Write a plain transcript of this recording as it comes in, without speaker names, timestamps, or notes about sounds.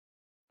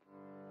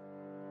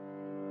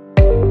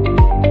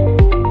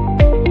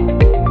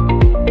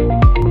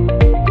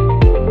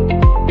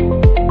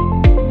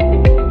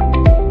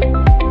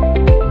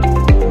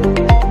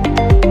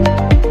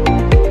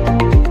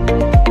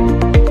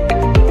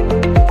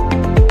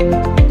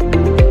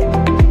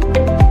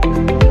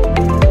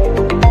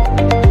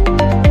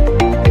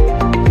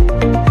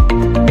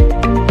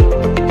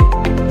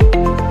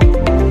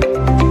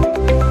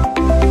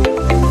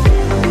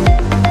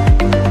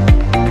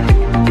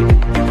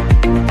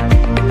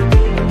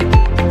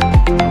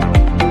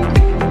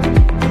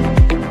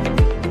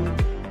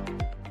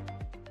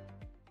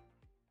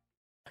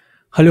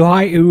Hello,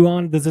 hi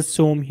everyone. This is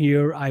Som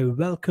here. I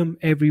welcome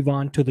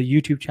everyone to the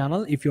YouTube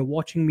channel. If you're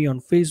watching me on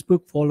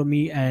Facebook, follow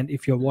me, and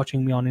if you're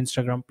watching me on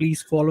Instagram,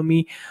 please follow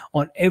me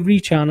on every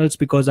channels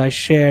because I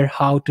share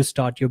how to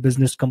start your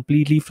business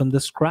completely from the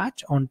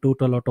scratch on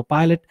total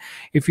autopilot.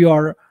 If you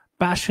are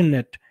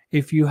passionate,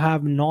 if you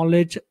have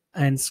knowledge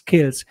and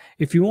skills,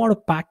 if you want to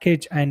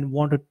package and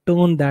want to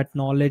turn that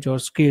knowledge or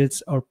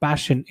skills or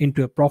passion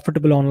into a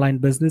profitable online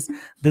business,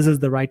 this is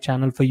the right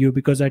channel for you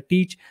because I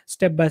teach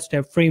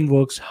step-by-step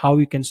frameworks how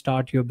you can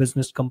start your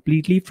business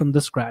completely from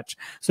the scratch.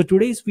 So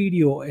today's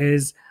video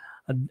is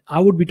I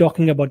would be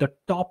talking about the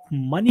top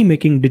money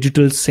making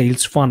digital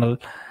sales funnel.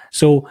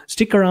 So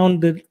stick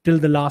around till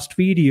the last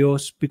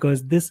videos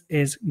because this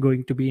is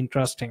going to be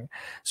interesting.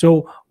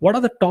 So what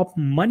are the top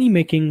money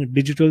making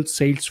digital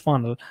sales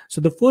funnel?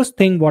 So the first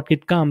thing what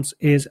it comes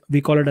is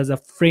we call it as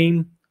a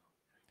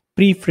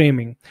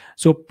pre-framing.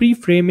 So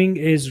pre-framing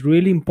is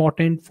really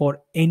important for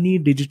any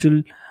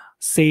digital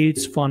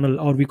sales funnel,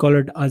 or we call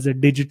it as a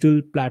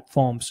digital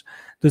platforms.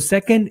 The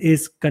second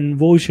is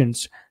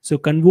conversions. So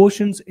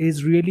conversions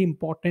is really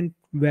important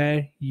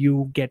where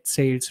you get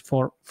sales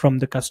from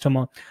the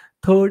customer.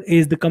 Third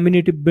is the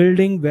community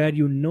building, where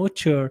you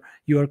nurture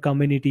your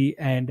community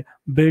and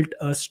build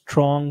a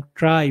strong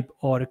tribe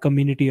or a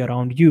community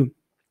around you.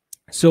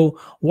 So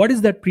what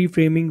is that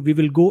pre-framing? We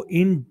will go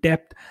in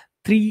depth.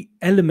 Three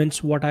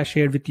elements what I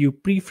shared with you: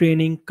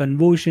 pre-framing,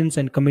 conversions,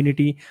 and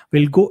community.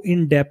 Will go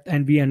in depth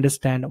and we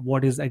understand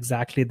what is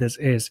exactly this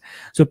is.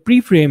 So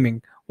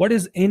pre-framing, what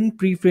is in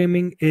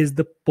pre-framing is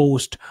the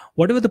post.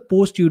 Whatever the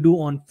post you do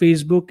on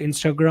Facebook,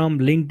 Instagram,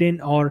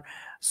 LinkedIn, or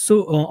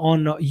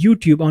on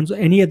YouTube, on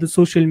any other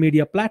social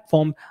media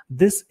platform,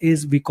 this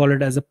is, we call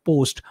it as a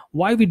post.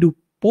 Why we do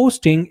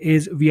posting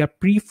is we are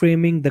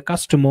pre-framing the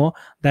customer.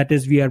 That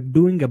is, we are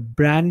doing a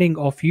branding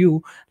of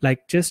you,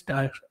 like just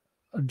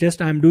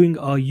I'm doing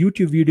a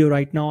YouTube video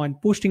right now and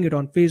posting it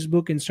on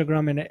Facebook,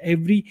 Instagram, and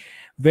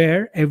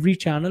every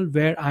channel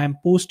where I am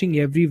posting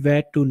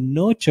everywhere to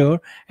nurture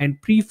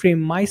and pre-frame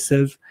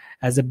myself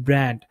as a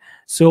brand.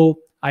 So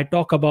I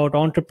talk about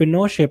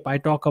entrepreneurship. I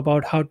talk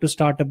about how to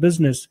start a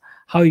business,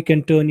 how you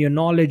can turn your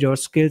knowledge or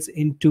skills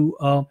into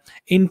a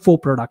info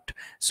product.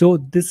 So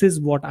this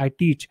is what I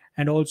teach.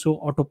 And also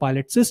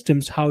autopilot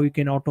systems, how you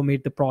can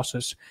automate the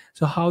process.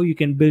 So how you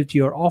can build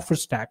your offer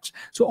stacks.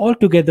 So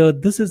altogether,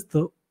 this is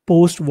the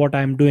post what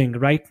I'm doing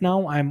right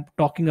now. I'm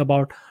talking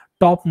about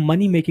top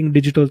money making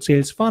digital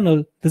sales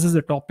funnel. This is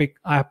a topic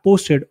I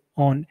posted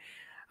on.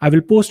 I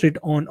will post it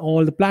on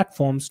all the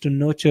platforms to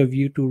nurture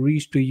you, to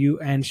reach to you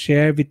and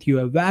share with you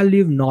a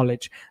value of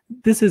knowledge.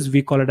 This is,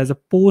 we call it as a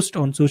post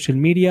on social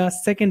media.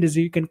 Second is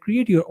you can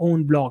create your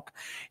own blog.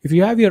 If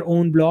you have your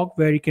own blog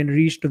where you can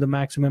reach to the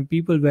maximum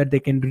people, where they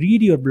can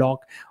read your blog,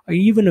 or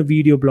even a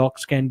video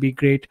blogs can be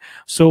great.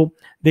 So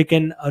they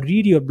can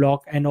read your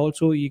blog, and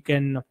also you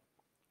can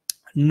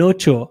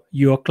nurture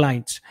your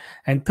clients.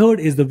 And third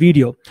is the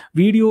video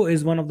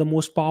is one of the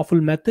most powerful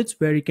methods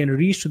where you can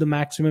reach to the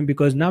maximum,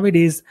 because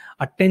nowadays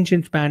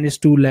attention span is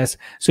too less.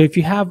 So if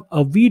you have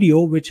a video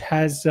which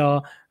has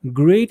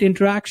great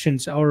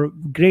interactions or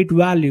great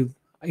value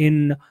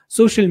in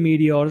social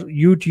media or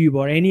YouTube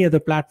or any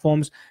other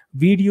platforms,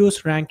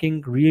 videos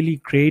ranking really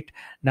great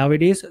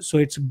nowadays. So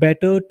it's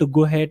better to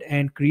go ahead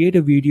and create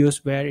a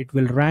videos where it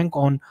will rank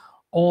on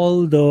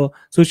all the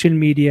social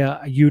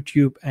media,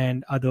 YouTube,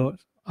 and other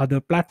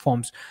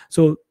platforms.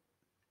 So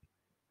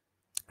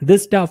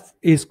this stuff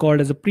is called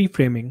as a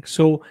pre-framing.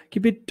 So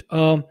keep it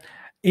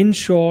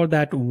ensure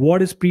that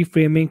what is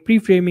pre-framing.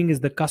 Pre-framing is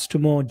the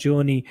customer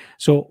journey.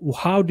 So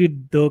how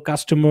did the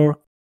customer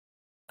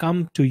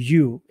come to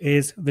you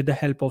is with the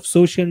help of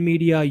social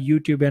media,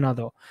 YouTube, and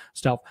other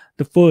stuff.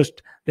 The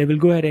first, they will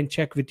go ahead and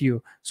check with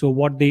you. So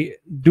what they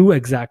do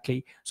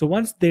exactly. So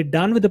once they're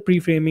done with the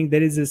pre-framing,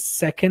 there is a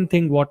second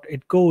thing what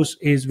it goes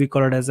is, we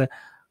call it as a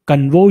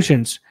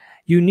conversions.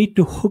 You need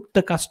to hook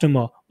the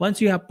customer.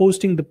 Once you are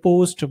posting the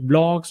post,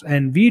 blogs,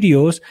 and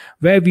videos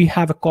where we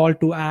have a call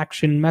to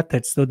action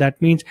method. So that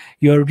means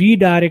you're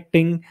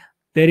redirecting.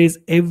 There is,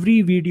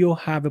 every video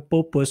have a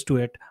purpose to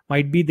it.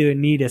 Might be they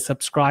need a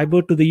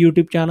subscriber to the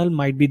YouTube channel,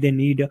 might be they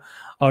need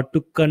or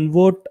to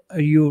convert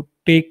you,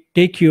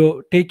 take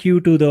you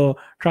to the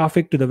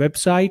traffic to the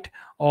website,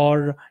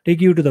 or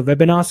take you to the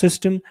webinar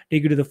system,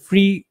 take you to the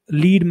free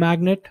lead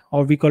magnet,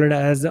 or we call it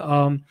as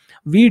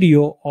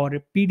video or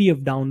a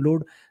PDF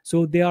download.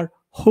 So they are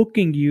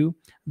hooking you.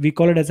 We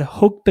call it as a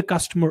hook the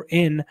customer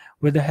in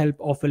with the help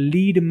of a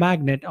lead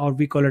magnet, or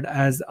we call it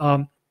as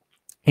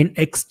in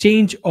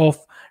exchange of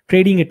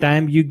trading a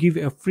time, you give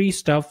a free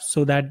stuff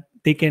so that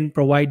they can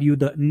provide you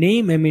the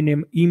name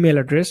and email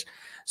address,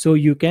 so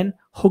you can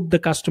hook the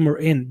customer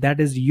in. That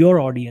is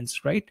your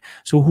audience, right?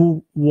 So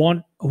who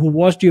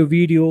watched your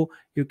video,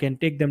 you can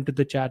take them to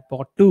the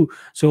chatbot too.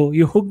 So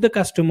you hook the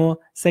customer.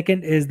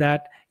 Second is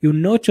that you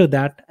nurture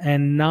that,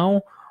 and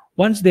now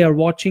once they are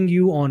watching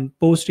you on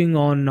posting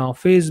on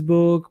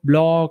Facebook,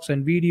 blogs,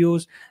 and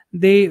videos,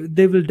 they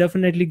will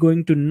definitely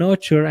going to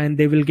nurture, and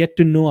they will get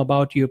to know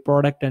about your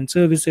product and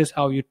services,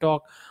 how you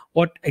talk,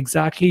 what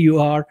exactly you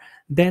are.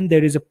 then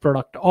there is a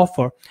product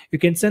offer. You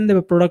can send them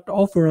a product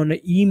offer on an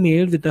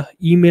email with a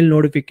email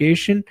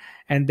notification,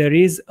 and there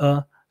is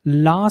a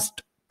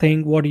last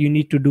thing what you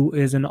need to do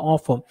is an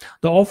offer.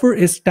 The offer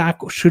is stack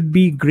should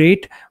be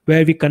great,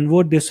 where we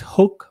convert this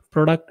hook,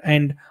 product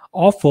and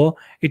offer.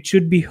 It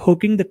should be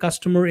hooking the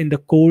customer in the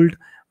cold,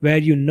 where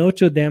you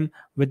nurture them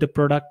with the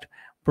product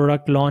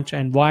launch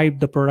and why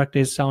the product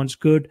is sounds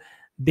good.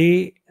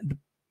 They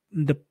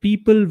the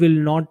people will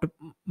not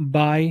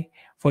buy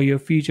for your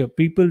future.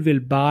 People will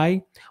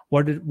buy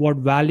what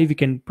value we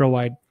can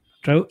provide.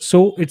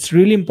 So it's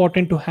really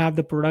important to have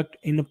the product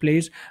in a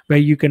place where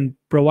you can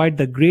provide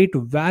the great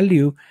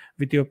value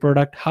with your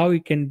product. How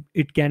it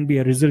can be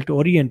a result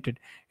oriented.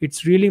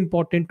 It's really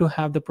important to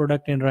have the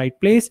product in right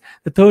place.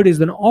 The third is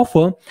an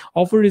offer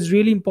is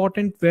really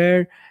important,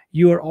 where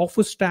your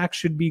offer stack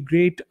should be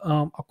great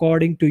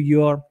according to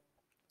your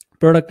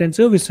product and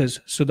services.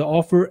 So the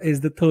offer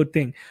is the third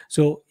thing.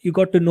 So you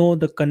got to know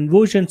the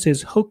conversions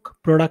is hook,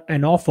 product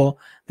and offer.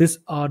 These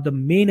are the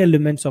main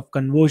elements of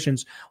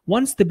conversions.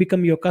 Once they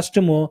become your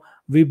customer,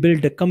 we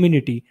build a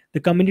community. The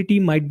community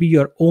might be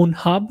your own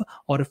hub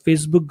or a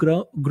Facebook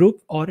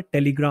group or a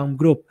Telegram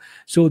group.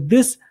 So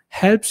this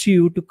helps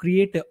you to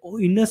create an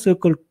inner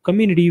circle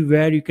community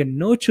where you can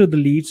nurture the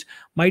leads.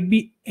 Might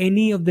be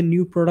any of the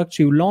new products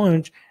you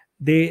launch,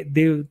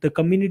 the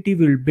community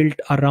will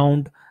build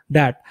around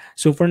that.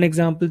 So for an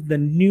example, the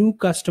new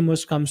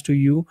customers comes to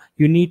you,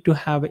 you need to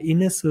have an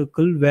inner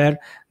circle where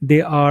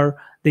they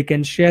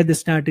can share the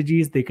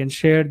strategies, they can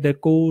share their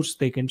course,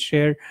 they can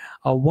share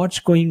what's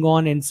going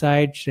on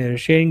inside,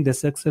 sharing the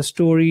success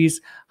stories,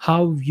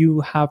 how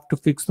you have to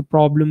fix the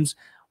problems.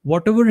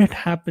 Whatever it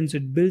happens,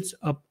 it builds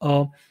up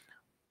a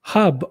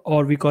hub,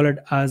 or we call it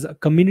as a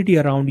community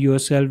around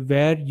yourself,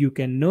 where you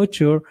can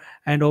nurture.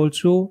 And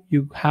also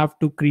you have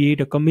to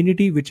create a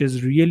community which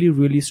is really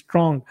really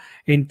strong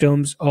in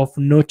terms of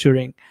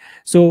nurturing.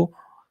 So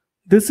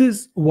this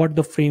is what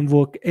the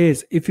framework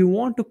is. If you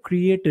want to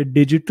create a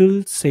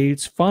digital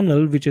sales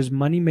funnel, which is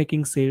money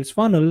making sales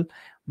funnel,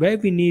 where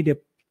we need a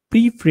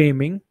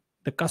pre-framing,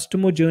 the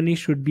customer journey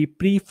should be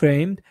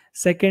pre-framed.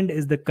 Second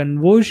is the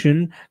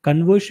conversion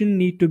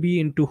need to be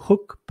into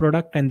hook,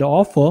 product and the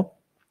offer.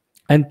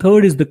 And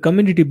third is the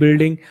community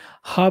building,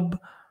 hub,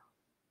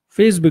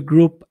 Facebook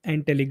group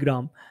and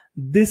Telegram.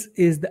 This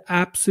is the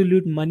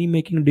absolute money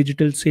making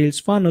digital sales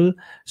funnel.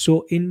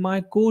 So in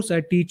my course,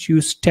 I teach you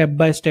step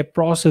by step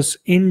process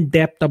in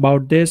depth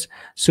about this.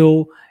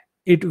 So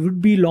it would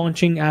be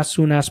launching as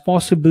soon as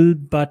possible,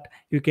 but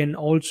you can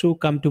also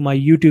come to my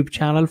YouTube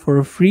channel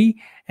for free.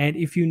 And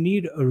if you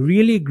need a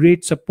really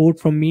great support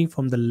from me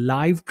from the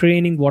live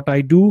training, what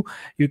I do,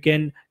 you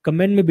can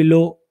comment me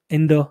below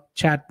in the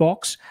chat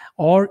box,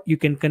 or you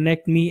can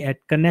connect me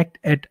at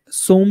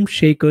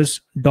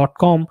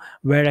connect@somshakers.com,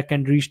 where I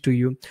can reach to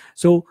you.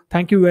 So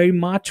thank you very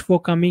much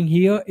for coming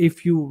here.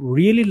 If you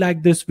really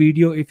like this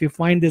video, if you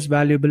find this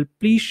valuable,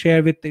 please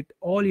share with it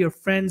all your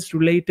friends,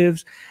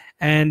 relatives,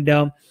 and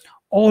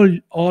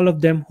all of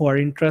them who are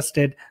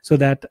interested, so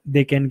that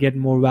they can get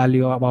more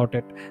value about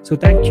it. So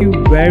thank you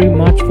very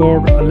much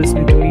for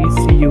listening to me.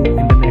 See you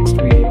in the next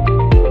video.